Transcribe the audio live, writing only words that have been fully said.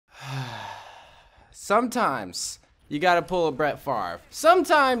Sometimes you gotta pull a Brett Favre.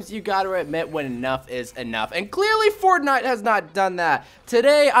 Sometimes you gotta admit when enough is enough. And clearly Fortnite has not done that.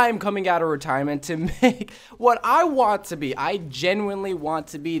 Today I am coming out of retirement to make what I want to be. I genuinely want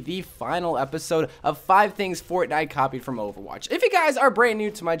to be the final episode of 5 things Fortnite copied from Overwatch. If you guys are brand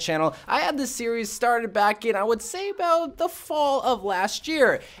new to my channel, I had this series started back in, I would say, about the fall of last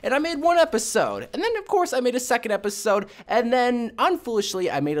year. And I made 1 episode. And then of course I made a 2nd episode. And then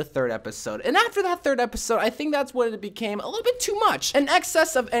unfoolishly I made a 3rd episode. And after that 3rd episode, I think that's when it became a little bit too much. An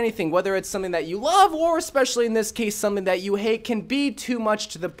excess of anything, whether it's something that you love or especially in this case something that you hate, can be too much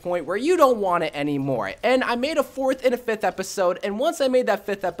to the point where you don't want it anymore. And I made a 4th and a 5th episode, and once I made that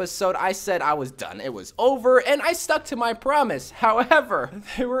 5th episode, I said I was done. It was over, and I stuck to my promise. However,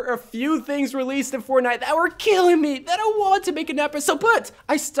 there were a few things released in Fortnite that were killing me, that I wanted to make an episode, but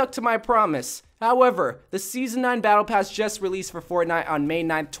I stuck to my promise. However, the Season 9 Battle Pass just released for Fortnite on May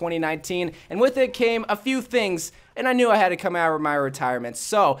 9th, 2019, and with it came a few things, and I knew I had to come out of my retirement.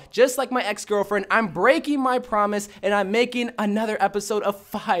 So, just like my ex-girlfriend, I'm breaking my promise, and I'm making another episode of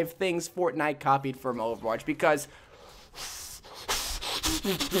 5 things Fortnite copied from Overwatch, because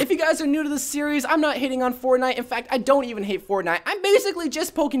if you guys are new to this series, I'm not hating on Fortnite. In fact, I don't even hate Fortnite. I'm basically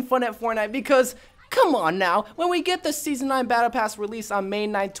just poking fun at Fortnite because, come on now, when we get the Season 9 Battle Pass released on May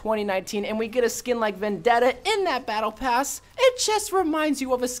 9th, 2019, and we get a skin like Vendetta in that Battle Pass, it just reminds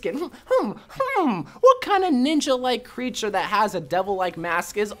you of a skin. What kind of ninja-like creature that has a devil-like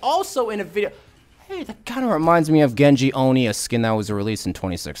mask is also in a video? Hey, that kind of reminds me of Genji Oni, a skin that was released in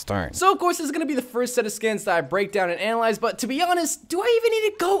 2016. So, of course, this is going to be the first set of skins that I break down and analyze, but to be honest, do I even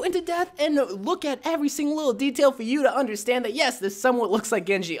need to go into depth and look at every single little detail for you to understand that, yes, this somewhat looks like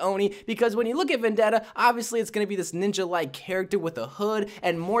Genji Oni? Because when you look at Vendetta, obviously it's going to be this ninja-like character with a hood,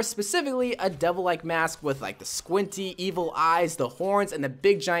 and more specifically, a devil-like mask with, like, the squinty, evil eyes, the horns, and the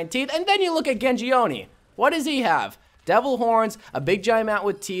big giant teeth. And then you look at Genji Oni. What does he have? Devil horns, a big giant mouth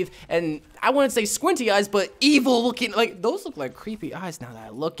with teeth, and I wouldn't say squinty eyes, but evil looking, like, those look like creepy eyes now that I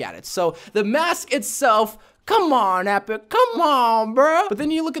look at it. So the mask itself, come on, Epic, come on, bro. But then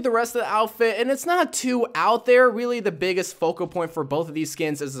you look at the rest of the outfit, and it's not too out there. Really, the biggest focal point for both of these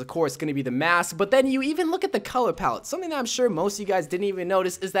skins is, of course, going to be the mask. But then you even look at the color palette. Something that I'm sure most of you guys didn't even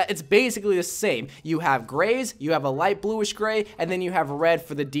notice is that it's basically the same. You have grays, you have a light bluish gray, and then you have red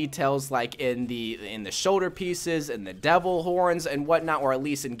for the details, like in the shoulder pieces and the devil horns and whatnot, or at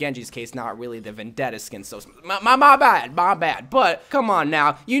least in Genji's case, not really the Vendetta skin. So my bad. But come on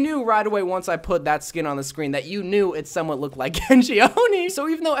now, you knew right away once I put that skin on the screen that you knew it somewhat looked like Genji Oni. So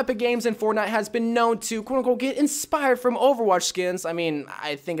even though Epic Games and Fortnite has been known to quote-unquote get inspired from Overwatch skins, I mean,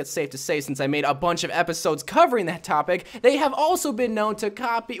 I think it's safe to say since I made a bunch of episodes covering that topic, they have also been known to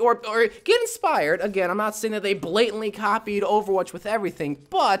copy or get inspired. Again, I'm not saying that they blatantly copied Overwatch with everything,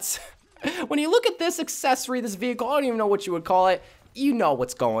 but when you look at this accessory, this vehicle, I don't even know what you would call it, you know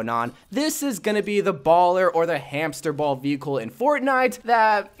what's going on. This is gonna be the baller or the hamster ball vehicle in Fortnite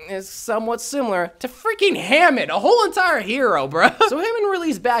that is somewhat similar to freaking Hammond, a whole entire hero, bro. So Hammond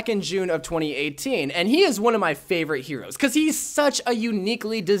released back in June of 2018, and he is one of my favorite heroes because he's such a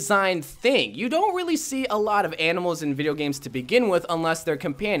uniquely designed thing. You don't really see a lot of animals in video games to begin with unless they're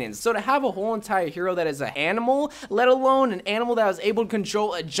companions. So to have a whole entire hero that is an animal, let alone an animal that is able to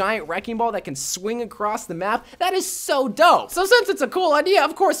control a giant wrecking ball that can swing across the map, that is so dope. So since it's a cool idea,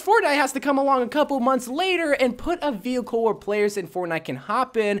 of course, Fortnite has to come along a couple months later and put a vehicle where players in Fortnite can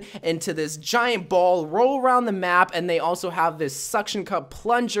hop into this giant ball, roll around the map, and they also have this suction cup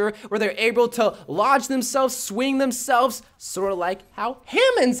plunger where they're able to lodge themselves, swing themselves, sort of like how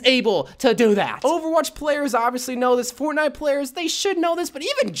Hammond's able to do that. Overwatch players obviously know this. Fortnite players, they should know this, but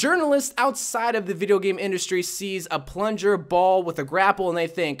even journalists outside of the video game industry sees a plunger ball with a grapple and they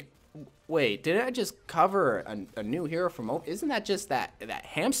think, wait, didn't I just cover a new hero from isn't that just that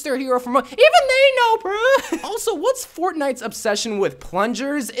hamster hero from even they know, bro. Also, what's Fortnite's obsession with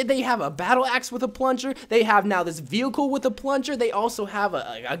plungers? They have a battle axe with a plunger. They have now this vehicle with a plunger. They also have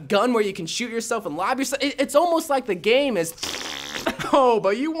a gun where you can shoot yourself and lob yourself. It's almost like the game is oh,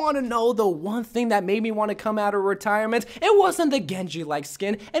 but you want to know the one thing that made me want to come out of retirement? It wasn't the Genji-like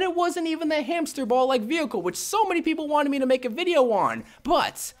skin, and it wasn't even the hamster ball-like vehicle, which so many people wanted me to make a video on.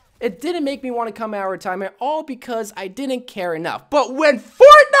 But it didn't make me want to come out of retirement, all because I didn't care enough. But when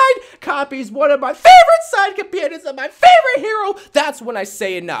Fortnite copies one of my favorite side companions of my favorite hero, that's when I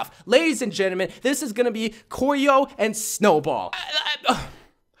say enough. Ladies and gentlemen, this is gonna be Koryo and Snowball.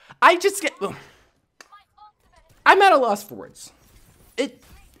 I just get, I'm at a loss for words.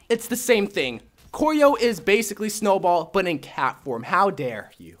 It's the same thing. Koryo is basically Snowball, but in cat form. How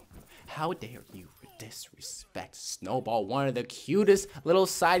dare you? How dare you disrespect Snowball, one of the cutest little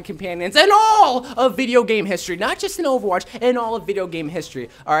side companions in all of video game history, not just in Overwatch, in all of video game history.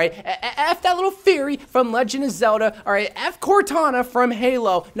 All right, F that little fairy from Legend of Zelda. All right, F Cortana from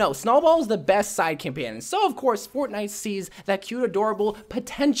Halo. No, Snowball is the best side companion. So of course, Fortnite sees that cute, adorable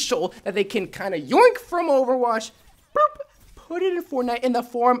potential that they can kind of yoink from Overwatch. Boop. Put it in Fortnite in the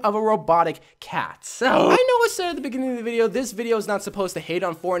form of a robotic cat. So, I know I said at the beginning of the video, this video is not supposed to hate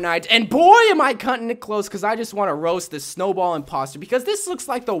on Fortnite, and boy am I cutting it close because I just want to roast this Snowball imposter because this looks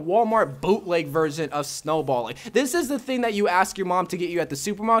like the Walmart bootleg version of Snowballing. This is the thing that you ask your mom to get you at the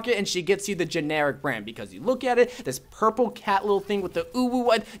supermarket and she gets you the generic brand because you look at it, this purple cat little thing with the ooh,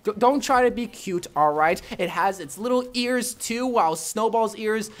 don't try to be cute, alright? It has its little ears too, while Snowball's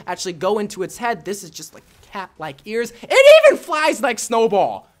ears actually go into its head. This is just like cat-like ears. It even flies like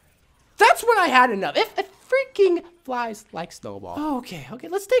Snowball. That's when I had enough. It freaking flies like Snowball. Okay,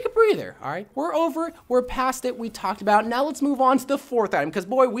 let's take a breather, all right? We're over it. We're past it. We talked about it. Now let's move on to the fourth item because,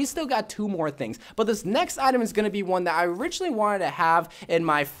 boy, we still got two more things. But this next item is going to be one that I originally wanted to have in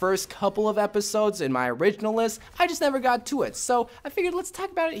my first couple of episodes in my original list. I just never got to it. So I figured let's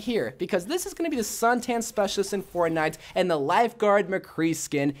talk about it here because this is going to be the Suntan Specialist in Fortnite and the Lifeguard McCree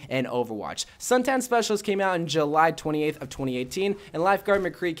skin in Overwatch. Suntan Specialist came out in July 28th of 2018 and Lifeguard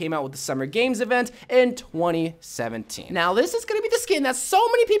McCree came out with the Summer Games event in 2017. Now, this is going to be the skin that so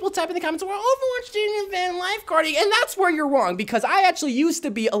many people type in the comments, well, Overwatch didn't invent lifeguarding, and that's where you're wrong, because I actually used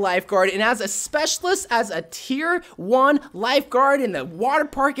to be a lifeguard, and as a specialist, as a tier 1 lifeguard in the water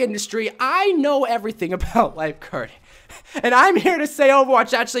park industry, I know everything about lifeguarding. And I'm here to say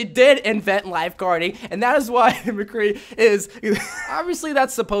Overwatch actually did invent lifeguarding, and that is why McCree is... Obviously,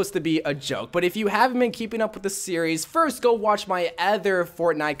 that's supposed to be a joke, but if you haven't been keeping up with the series, first go watch my other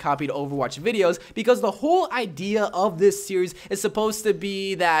Fortnite copied Overwatch videos, because the whole idea of this series is supposed to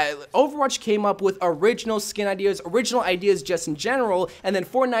be that Overwatch came up with original skin ideas, original ideas just in general, and then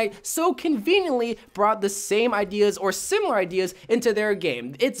Fortnite so conveniently brought the same ideas or similar ideas into their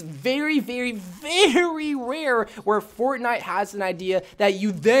game. It's very, very, very rare where Fortnite has an idea that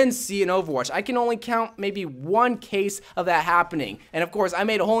you then see in Overwatch. I can only count maybe one case of that happening. And of course, I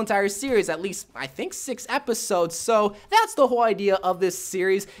made a whole entire series, at least, I think 6 episodes. So that's the whole idea of this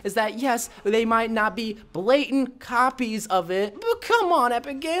series, is that yes, they might not be blatant copies of it, but come on,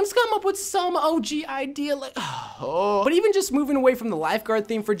 Epic Games, come up with some OG idea like, oh. But even just moving away from the lifeguard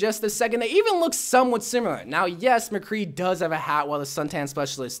theme for just a second, they even look somewhat similar. Now, yes, McCree does have a hat while the Suntan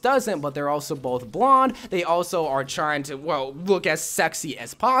Specialist doesn't, but they're also both blonde. They also are trying to, well, look as sexy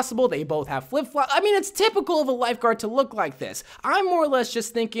as possible. They both have flip-flops. I mean, it's typical of a lifeguard to look like this. I'm more or less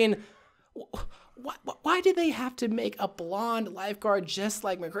just thinking, why did they have to make a blonde lifeguard just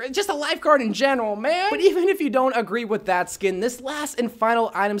like McCree? Just a lifeguard in general, man. But even if you don't agree with that skin, this last and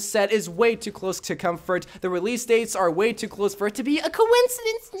final item set is way too close to comfort. The release dates are way too close for it to be a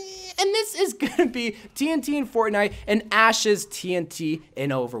coincidence. And this is gonna be TNT in Fortnite and Ash's TNT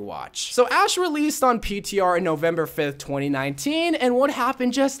in Overwatch. So Ash released on PTR on November 5th, 2019. And what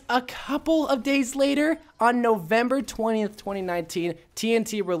happened just a couple of days later? On November 20th, 2019,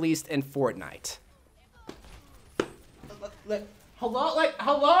 TNT released in Fortnite. Hello?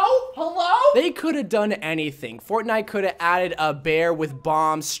 They could have done anything. Fortnite could have added a bear with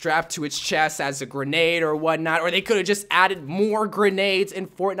bombs strapped to its chest as a grenade or whatnot, or they could have just added more grenades in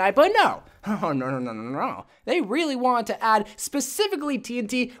Fortnite, but no. Oh, no. They really wanted to add specifically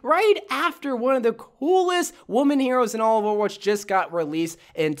TNT right after one of the coolest woman heroes in all of Overwatch just got released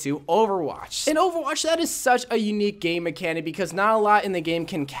into Overwatch. In Overwatch, that is such a unique game mechanic because not a lot in the game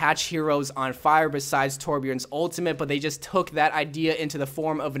can catch heroes on fire besides Torbjorn's ultimate, but they just took that idea into the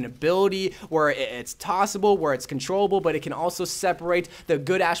form of an ability where it's tossable, where it's controllable, but it can also separate the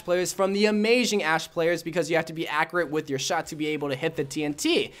good Ashe players from the amazing Ashe players because you have to be accurate with your shot to be able to hit the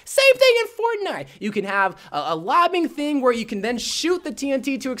TNT. Same thing in Fortnite. You can have a lobbing thing where you can then shoot the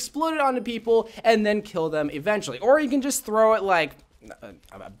TNT to explode it onto people and then kill them eventually. Or you can just throw it like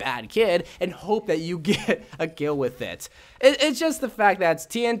a bad kid and hope that you get a kill with it. It's just the fact that it's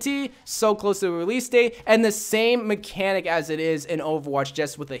TNT, so close to the release date, and the same mechanic as it is in Overwatch,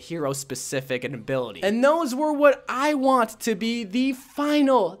 just with a hero-specific ability. And those were what I want to be the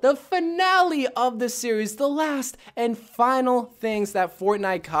finale of the series, the last and final things that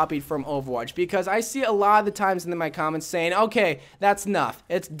Fortnite copied from Overwatch, because I see a lot of the times in my comments saying, okay, that's enough,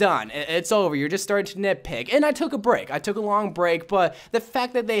 it's done, it's over, you're just starting to nitpick. And I took a break, I took a long break, but the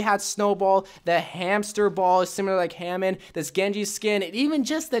fact that they had Snowball, the hamster ball is similar like Hammond, this Genji skin, and even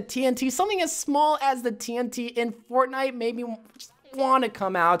just the TNT, something as small as the TNT in Fortnite made me just want to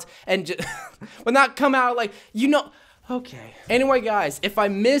come out and just, well, not come out like, you know, Okay. Anyway, guys, if I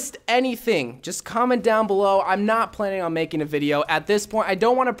missed anything, just comment down below. I'm not planning on making a video at this point. I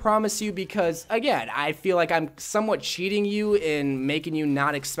don't want to promise you because, again, I feel like I'm somewhat cheating you in making you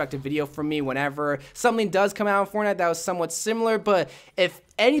not expect a video from me whenever something does come out in Fortnite that was somewhat similar. But if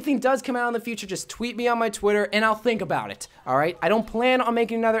anything does come out in the future, just tweet me on my Twitter and I'll think about it. All right? I don't plan on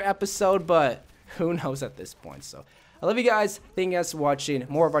making another episode, but who knows at this point. So I love you guys. Thank you guys for watching.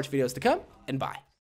 More Overwatch videos to come, and bye.